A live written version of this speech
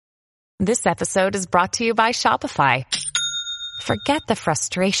This episode is brought to you by Shopify. Forget the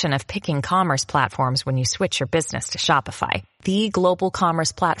frustration of picking commerce platforms when you switch your business to Shopify, the global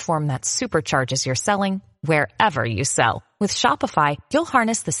commerce platform that supercharges your selling wherever you sell. With Shopify, you'll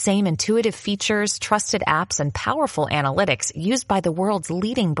harness the same intuitive features, trusted apps, and powerful analytics used by the world's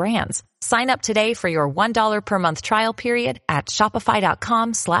leading brands. Sign up today for your $1 per month trial period at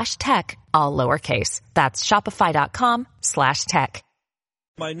shopify.com/tech, all lowercase. That's shopify.com/tech.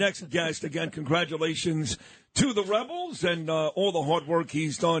 My next guest, again, congratulations to the Rebels, and all the hard work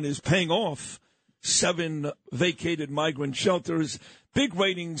he's done is paying off. 7 vacated migrant shelters, big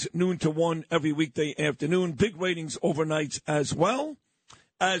ratings noon to 1 every weekday afternoon, big ratings overnights as well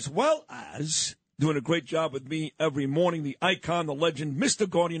as doing a great job with me every morning, the icon, the legend, Mr.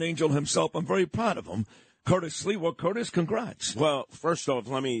 Guardian Angel himself. I'm very proud of him. Curtis Sliwa. Curtis, congrats. Well, first off,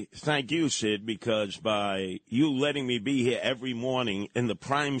 let me thank you, Sid, because by you letting me be here every morning in the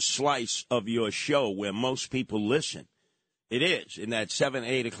prime slice of your show where most people listen, it is in that 7,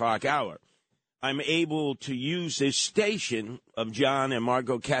 8 o'clock hour, I'm able to use this station of John and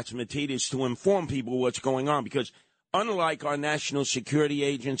Margot Katsimatidis to inform people what's going on, because unlike our national security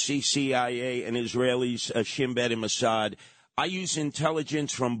agency, CIA, and Israelis, Shin Bet and Mossad, I use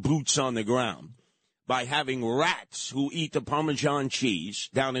intelligence from boots on the ground. By having rats who eat the Parmesan cheese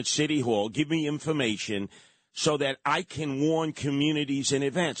down at City Hall give me information so that I can warn communities in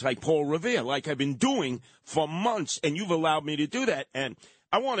advance, like Paul Revere, like I've been doing for months, and you've allowed me to do that. And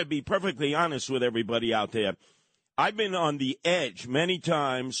I want to be perfectly honest with everybody out there. I've been on the edge many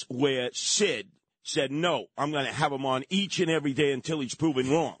times where Sid said, no, I'm going to have him on each and every day until he's proven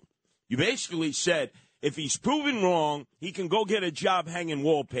wrong. You basically said, if he's proven wrong, he can go get a job hanging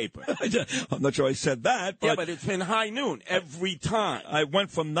wallpaper. I'm not sure I said that. But yeah, but it's been high noon every time. I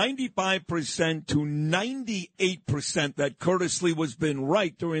went from 95% to 98% that Curtis Lee was been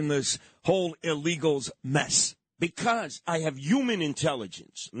right during this whole illegals mess. Because I have human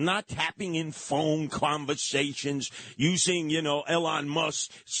intelligence, not tapping in phone conversations, using, Elon Musk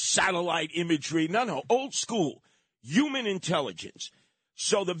satellite imagery. No, old school, human intelligence.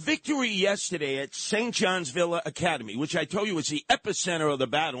 So the victory yesterday at St. John's Villa Academy, which I told you was the epicenter of the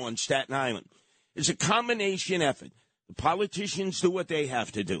battle on Staten Island, is a combination effort. The politicians do what they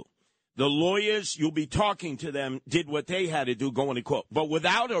have to do. The lawyers, you'll be talking to them, did what they had to do going to court. But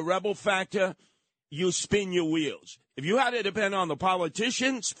without a rebel factor, you spin your wheels. If you had to depend on the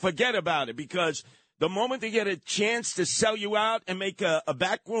politicians, forget about it, because the moment they get a chance to sell you out and make a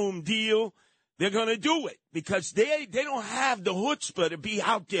backroom deal, they're going to do it, because they don't have the chutzpah to be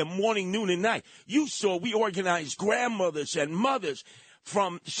out there morning, noon, and night. You saw we organized grandmothers and mothers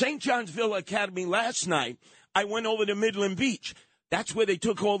from St. John's Villa Academy last night. I went over to Midland Beach. That's where they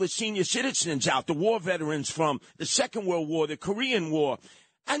took all the senior citizens out, the war veterans from the Second World War, the Korean War.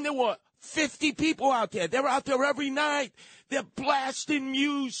 And there were 50 people out there. They're out there every night. They're blasting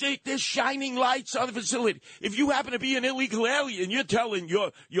music. They're shining lights on the facility. If you happen to be an illegal alien, you're telling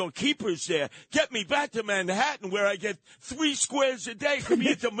your keepers there, get me back to Manhattan where I get 3 squares a day. Could be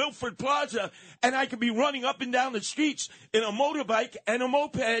at the Milford Plaza, and I could be running up and down the streets in a motorbike and a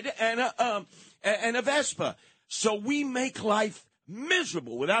moped and a Vespa. So we make life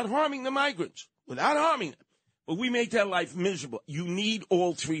miserable without harming the migrants, without harming them. But we make their life miserable. You need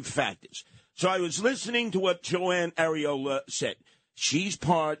all 3 factors. So I was listening to what Joann Ariola said. She's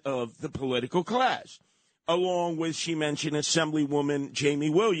part of the political class, along with, she mentioned, Assemblywoman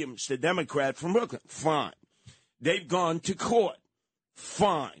Jamie Williams, the Democrat from Brooklyn. Fine. They've gone to court.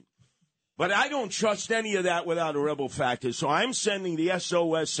 Fine. But I don't trust any of that without a rebel factor. So I'm sending the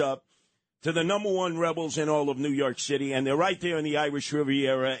SOS up to the number 1 rebels in all of New York City, and they're right there in the Irish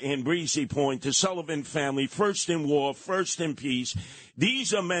Riviera in Breezy Point, the Sullivan family, first in war, first in peace.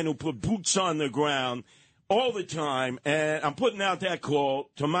 These are men who put boots on the ground all the time, and I'm putting out that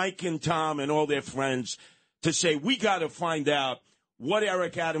call to Mike and Tom and all their friends to say, we got to find out what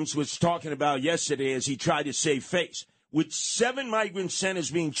Eric Adams was talking about yesterday as he tried to save face. With 7 migrant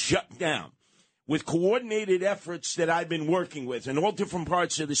centers being shut down, with coordinated efforts that I've been working with in all different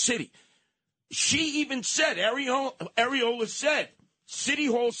parts of the city, she even said, Ariola said, City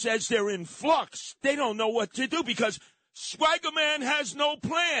Hall says they're in flux. They don't know what to do because Swagger Man has no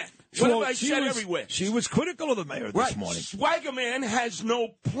plan. What have I said everywhere? She was critical of the mayor this morning. Swagger Man has no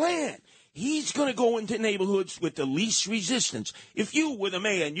plan. He's going to go into neighborhoods with the least resistance. If you were the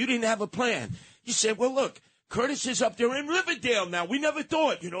mayor and you didn't have a plan, you said, well, look, Curtis is up there in Riverdale now. We never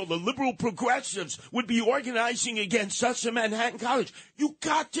thought, the liberal progressives would be organizing against us in Manhattan College. You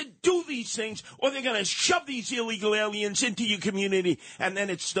got to do these things, or they're going to shove these illegal aliens into your community, and then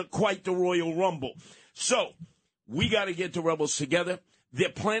it's quite the Royal Rumble. So we got to get the rebels together. They're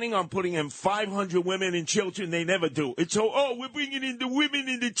planning on putting in 500 women and children. They never do. It's we're bringing in the women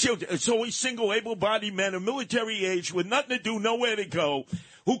and the children. It's always single, able-bodied men of military age with nothing to do, nowhere to go,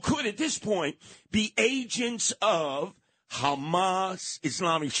 who could, at this point, be agents of Hamas,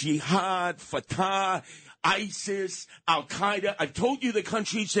 Islamic Jihad, Fatah, ISIS, Al-Qaeda. I've told you the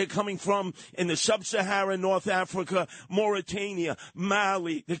countries they're coming from in the sub-Saharan North Africa, Mauritania,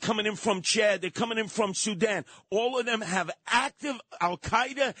 Mali. They're coming in from Chad. They're coming in from Sudan. All of them have active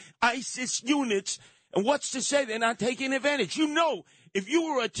Al-Qaeda, ISIS units. And what's to say they're not taking advantage? You know, if you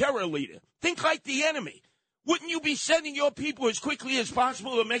were a terror leader, think like the enemy. Wouldn't you be sending your people as quickly as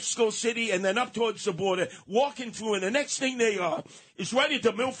possible to Mexico City and then up towards the border, walking through, and the next thing they are is right at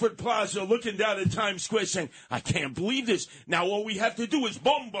the Milford Plaza looking down at Times Square saying, I can't believe this. Now all we have to do is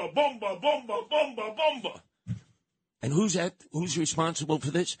bomba, bomba, bomba, bomba, bomba. And who's responsible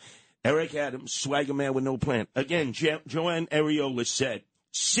for this? Eric Adams, swagger man with no plan. Again, Joann Ariola said,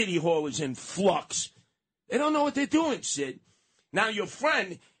 City Hall is in flux. They don't know what they're doing, Sid. Now your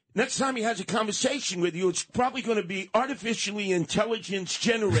friend... Next time he has a conversation with you, it's probably going to be artificially intelligence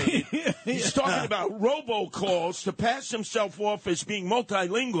generated. He's talking about robocalls to pass himself off as being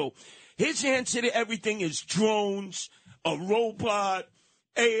multilingual. His answer to everything is drones, a robot,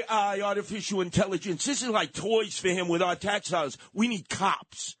 AI, artificial intelligence. This is like toys for him with our tax dollars. We need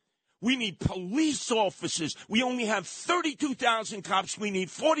cops. We need police officers. We only have 32,000 cops. We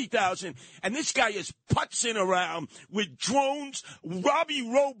need 40,000. And this guy is putzing around with drones, Robbie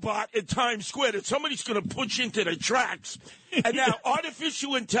Robot at Times Square that somebody's going to push into the tracks. And now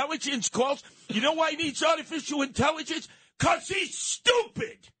artificial intelligence calls. You know why he needs artificial intelligence? Because he's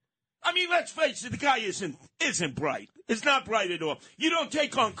stupid. I mean, let's face it, the guy isn't bright. It's not bright at all. You don't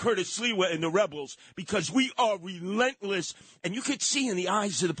take on Curtis Sliwa and the rebels because we are relentless. And you could see in the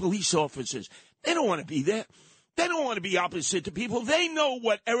eyes of the police officers, they don't want to be there. They don't want to be opposite to people. They know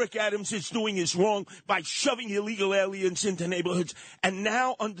what Eric Adams is doing is wrong by shoving illegal aliens into neighborhoods. And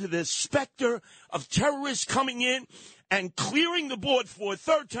now under the specter of terrorists coming in and clearing the board for a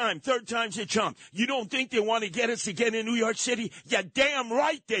third time's a charm. You don't think they want to get us again in New York City? Yeah, damn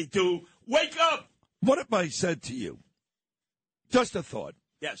right they do. Wake up! What if I said to you, just a thought.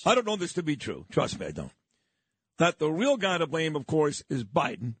 Yes. I don't know this to be true. Trust me, I don't. That the real guy to blame, of course, is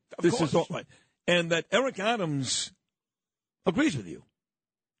Biden. This is all right. And that Eric Adams agrees with you.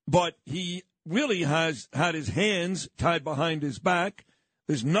 But he really has had his hands tied behind his back.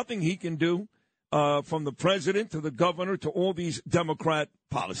 There's nothing he can do. From the president to the governor to all these Democrat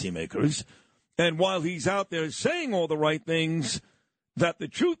policymakers. And while he's out there saying all the right things, that the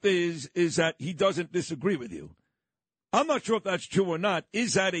truth is that he doesn't disagree with you. I'm not sure if that's true or not.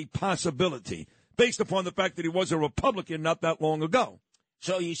 Is that a possibility based upon the fact that he was a Republican not that long ago?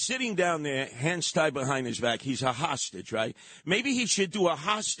 So he's sitting down there, hands tied behind his back. He's a hostage, right? Maybe he should do a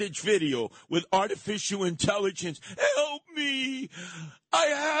hostage video with artificial intelligence. Help me.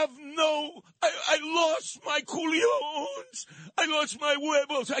 I lost my culions. I lost my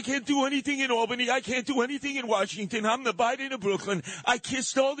huevos. I can't do anything in Albany. I can't do anything in Washington. I'm the Biden of Brooklyn. I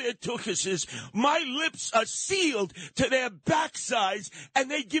kissed all their tuchuses. My lips are sealed to their backsides,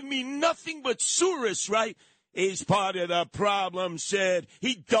 and they give me nothing but surus, right? He's part of the problem, Sid.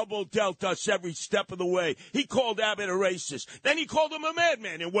 He double-dealt us every step of the way. He called Abbott a racist. Then he called him a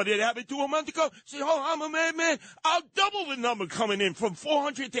madman. And what did Abbott do a month ago? He said, I'm a madman. I'll double the number coming in from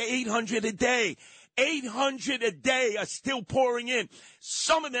 400 to 800 a day. 800 a day are still pouring in.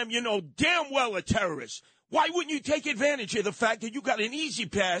 Some of them, you know, damn well are terrorists. Why wouldn't you take advantage of the fact that you got an easy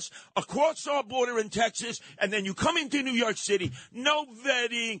pass across our border in Texas, and then you come into New York City, no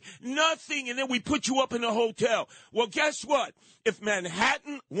vetting, nothing, and then we put you up in a hotel? Well, guess what? If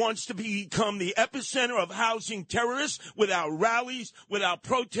Manhattan wants to become the epicenter of housing terrorists without rallies, without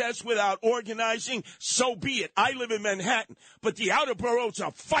protests, without organizing, so be it. I live in Manhattan, but the outer boroughs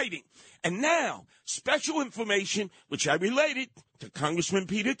are fighting. And now, special information, which I related to Congressman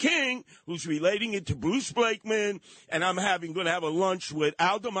Peter King, who's relating it to Bruce Blakeman, and I'm going to have a lunch with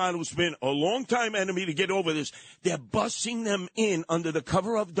Al D'Amato, who's been a longtime enemy, to get over this. They're busing them in under the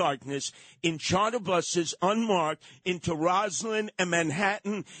cover of darkness in charter buses, unmarked, into Roslyn and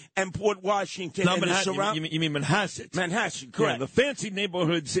Manhattan and Port Washington. Not Manhattan, you mean Manhasset. Manhasset, correct. Yeah, the fancy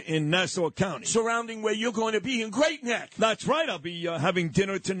neighborhoods in Nassau County. Surrounding where you're going to be in Great Neck. That's right. I'll be having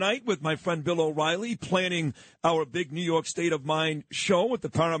dinner tonight with my friend Bill O'Reilly, planning our big New York State of Mind show at the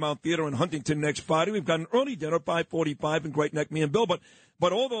Paramount Theater in Huntington next Friday. We've got an early dinner, 5:45 in Great Neck, me and Bill.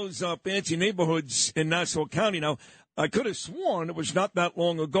 But all those fancy neighborhoods in Nassau County. Now, I could have sworn it was not that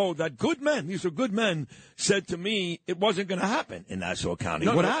long ago that good men, these are good men, said to me it wasn't going to happen in Nassau County.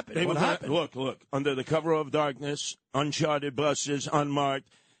 What happened? What happened? Look, under the cover of darkness, uncharted buses, unmarked,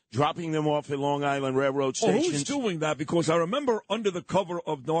 dropping them off at Long Island Railroad stations. Who's doing that? Because I remember under the cover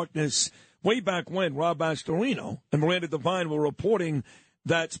of darkness, way back when, Rob Astorino and Miranda Devine were reporting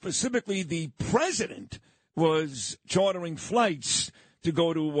that specifically the president was chartering flights to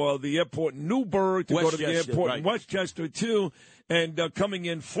go to the airport in Newburgh, to go to the airport in Westchester, too, and coming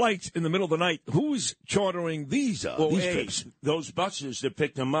in flights in the middle of the night. Who's chartering these trips? Those buses that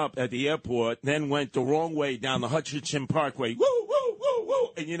picked them up at the airport then went the wrong way down the Hutchinson Parkway. Woo, woo, woo, woo.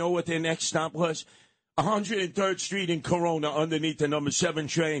 And you know what their next stop was? 103rd Street in Corona underneath the number 7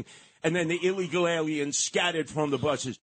 train. And then the illegal aliens scattered from the buses.